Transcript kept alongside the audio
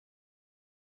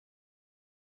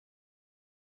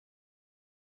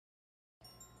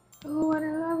Oh, what a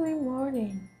lovely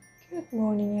morning. Good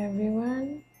morning,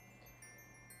 everyone.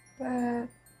 But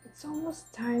it's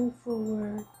almost time for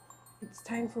work. It's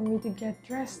time for me to get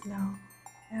dressed now,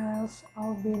 else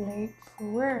I'll be late for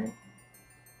work.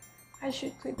 I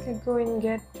should quickly go and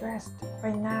get dressed by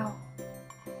now.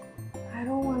 I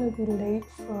don't want to be late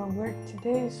for work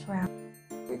today as well.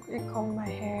 Quickly comb my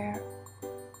hair.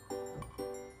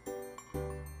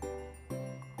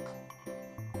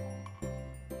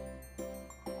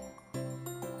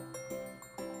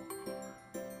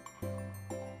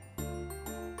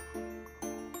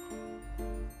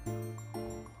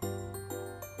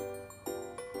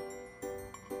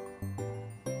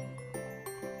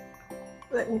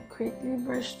 Let me quickly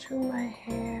brush through my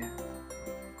hair.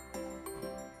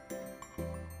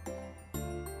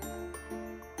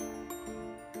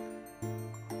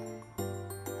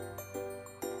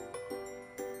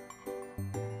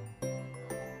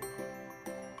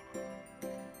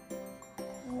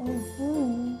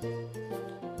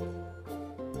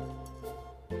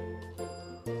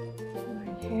 My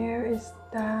hair is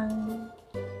done.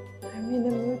 I'm in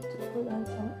the mood to put on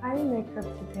some eye makeup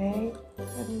today.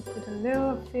 Let me put a little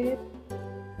of it.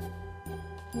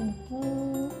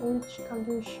 Which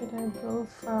color should I go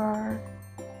for?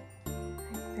 I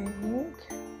think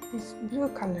this blue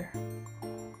color.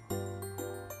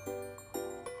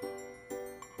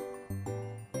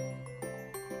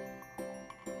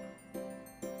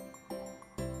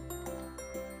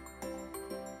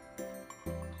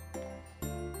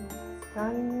 It's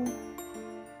done.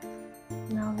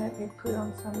 Now let me put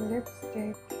on some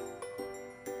lipstick.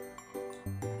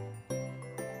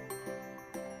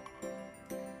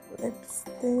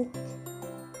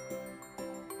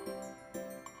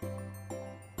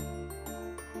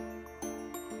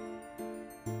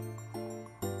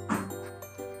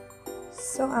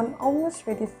 So I'm almost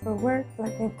ready for work.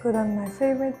 Let me put on my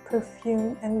favorite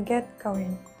perfume and get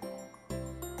going.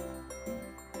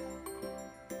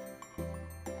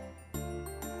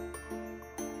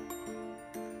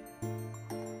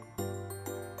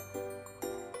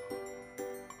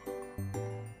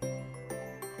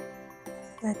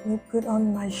 Let me put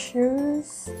on my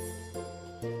shoes.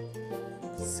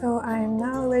 So I'm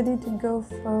now ready to go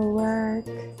for work.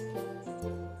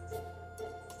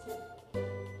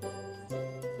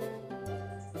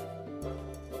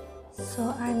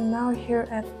 So I'm now here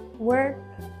at work.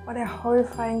 What a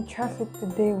horrifying traffic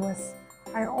today was.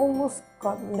 I almost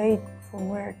got late for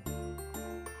work.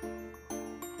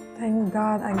 Thank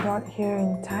God I got here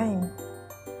in time.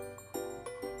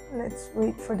 Let's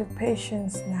wait for the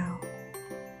patients now.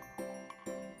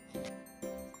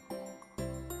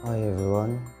 Hi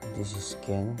everyone, this is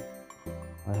Ken.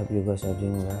 I hope you guys are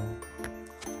doing well.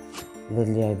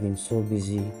 Lately I've been so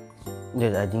busy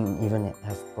that I didn't even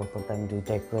have proper time to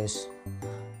take rest.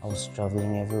 I was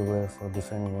traveling everywhere for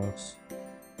different works.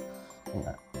 And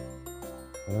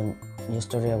even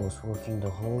yesterday I was working the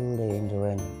whole day in the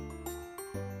rain.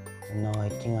 And now I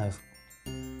think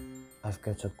I've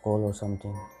catch a cold or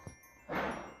something.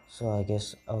 So I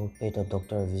guess I'll pay the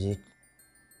doctor a visit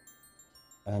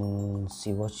and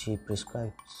see what she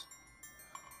prescribes.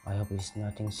 I hope it's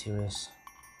nothing serious.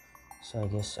 So I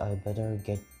guess I better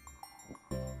get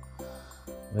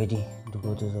ready to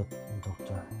go to the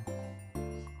doctor.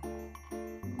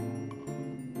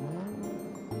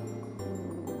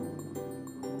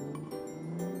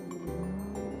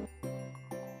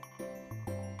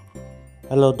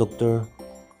 Hello doctor.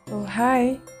 Oh,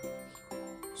 hi.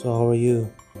 So how are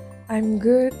you? I'm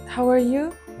good. How are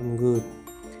you? I'm good.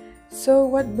 So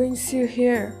what brings you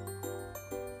here?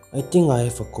 I think I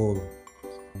have a cold.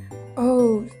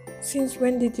 Oh, since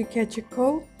when did you catch a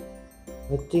cold?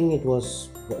 I think it was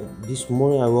this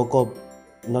morning I woke up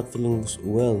not feeling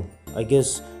well. I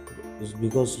guess it's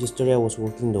because yesterday I was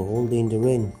working the whole day in the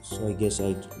rain. So I guess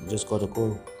I just got a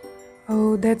cold.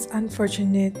 Oh, that's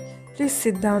unfortunate. Please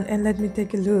sit down and let me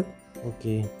take a look.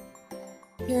 Okay.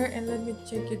 Here, and let me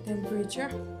check your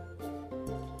temperature.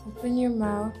 Open your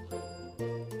mouth.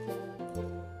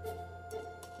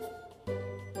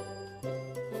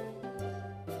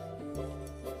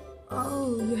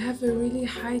 Oh, you have a really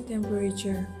high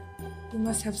temperature. You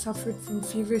must have suffered from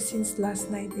fever since last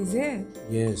night, is it?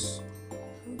 Yes.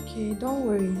 Okay, don't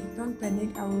worry. Don't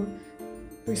panic. I will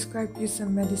prescribe you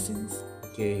some medicines.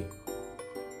 Okay.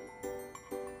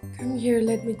 Come here,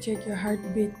 let me check your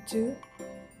heartbeat too.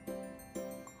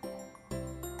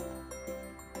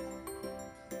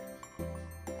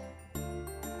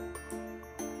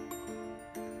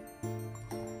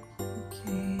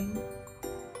 Okay.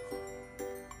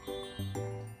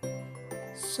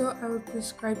 So I will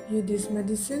prescribe you these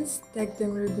medicines. Take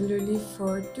them regularly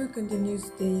for 2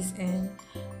 continuous days and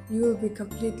you will be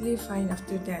completely fine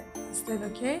after that. Is that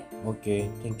okay? Okay,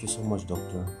 thank you so much,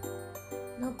 doctor.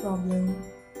 No problem.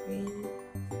 Wait.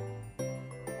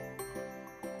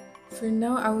 For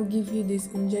now, I will give you this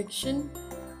injection.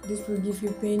 This will give you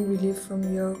pain relief from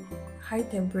your high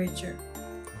temperature.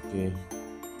 Okay.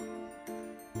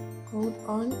 Hold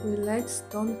on, relax,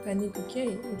 don't panic,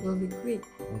 okay? It will be quick.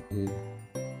 Okay.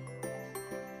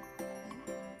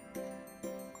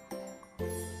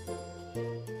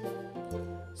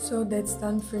 So that's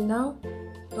done for now.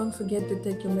 Don't forget to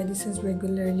take your medicines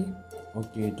regularly.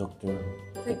 Okay, doctor.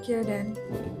 Take care then.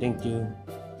 Okay, thank you.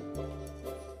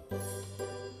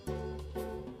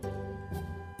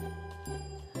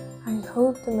 I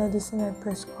hope the medicine I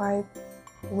prescribed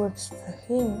works for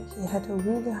him. He had a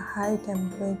really high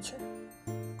temperature.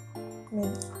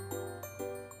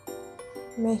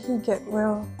 May he get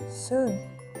well soon.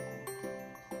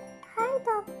 Hi,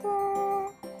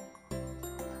 doctor.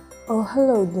 Oh,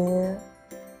 hello dear.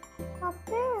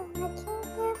 Doctor, I came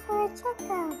here for a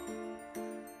checkup.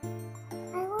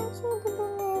 I want you to do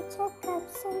me a checkup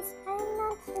since I'm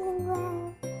not feeling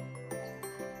well.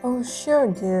 Oh,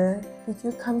 sure dear. Did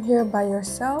you come here by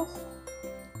yourself?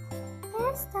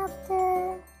 Yes,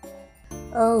 doctor.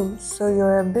 Oh, so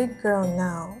you're a big girl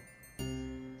now.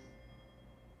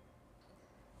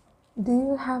 Do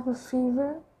you have a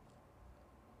fever?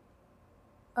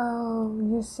 Oh,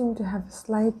 you seem to have a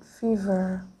slight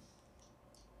fever.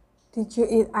 Did you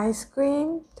eat ice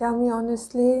cream? Tell me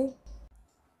honestly.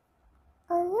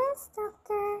 Oh, yes,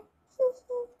 doctor.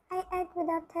 I ate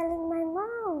without telling my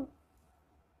mom.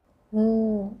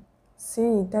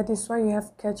 See, that is why you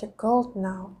have catch a cold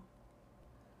now.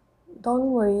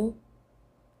 Don't worry.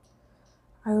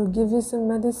 I will give you some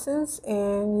medicines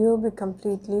and you'll be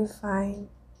completely fine.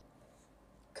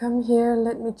 Come here,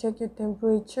 let me check your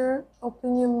temperature.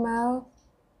 Open your mouth.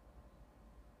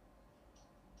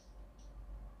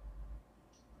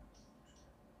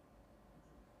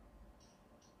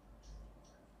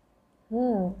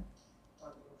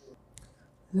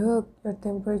 Look, your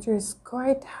temperature is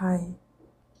quite high.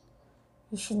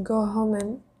 You should go home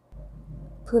and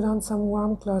put on some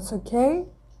warm clothes, okay?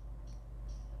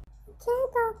 Okay,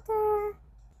 doctor.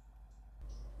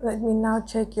 Let me now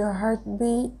check your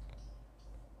heartbeat.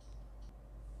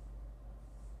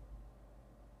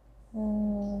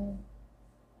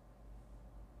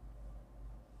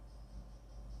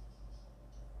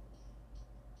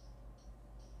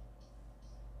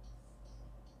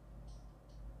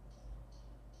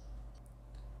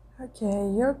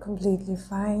 Okay, you're completely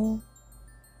fine.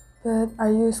 But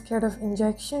are you scared of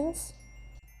injections?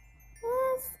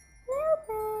 Yes, little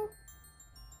bit.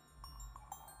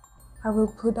 I will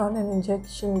put on an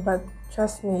injection, but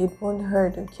trust me, it won't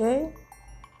hurt, okay?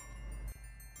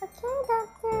 Okay,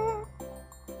 doctor.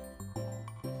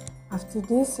 After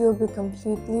this, you'll be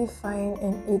completely fine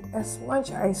and eat as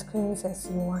much ice creams as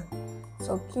you want.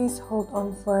 So please hold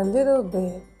on for a little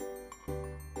bit.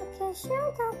 Okay,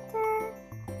 sure, doctor.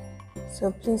 So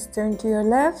please turn to your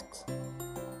left.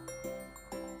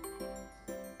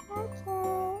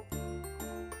 Okay.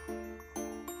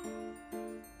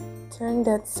 Turn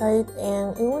that side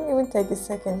and it won't even take a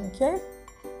second, okay?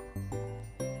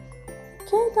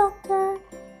 Okay, doctor.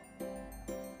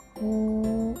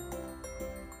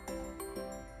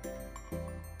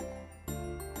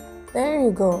 There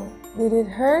you go. Did it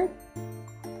hurt?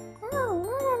 No,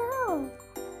 not at all.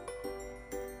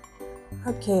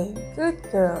 Okay, good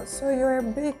girl. So you're a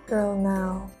big girl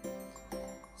now.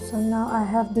 So now I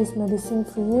have this medicine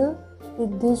for you.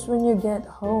 Eat this when you get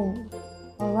home.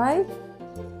 Alright?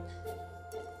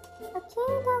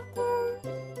 Okay, doctor.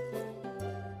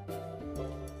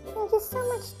 Thank you so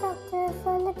much, doctor,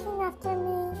 for looking after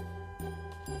me.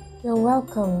 You're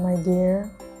welcome, my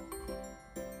dear.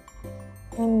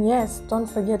 And yes, don't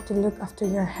forget to look after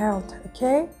your health,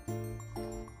 okay?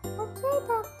 Okay,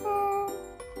 doctor.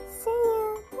 See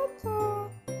you. Take care.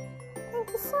 Thank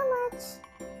you so much.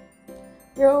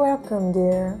 You're welcome,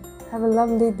 dear. Have a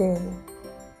lovely day.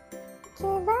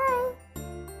 Okay, bye.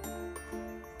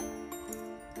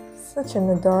 Such an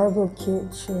adorable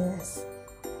kid she is.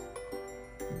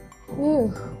 Phew,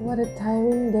 what a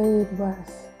tiring day it was.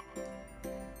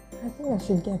 I think I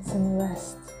should get some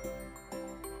rest.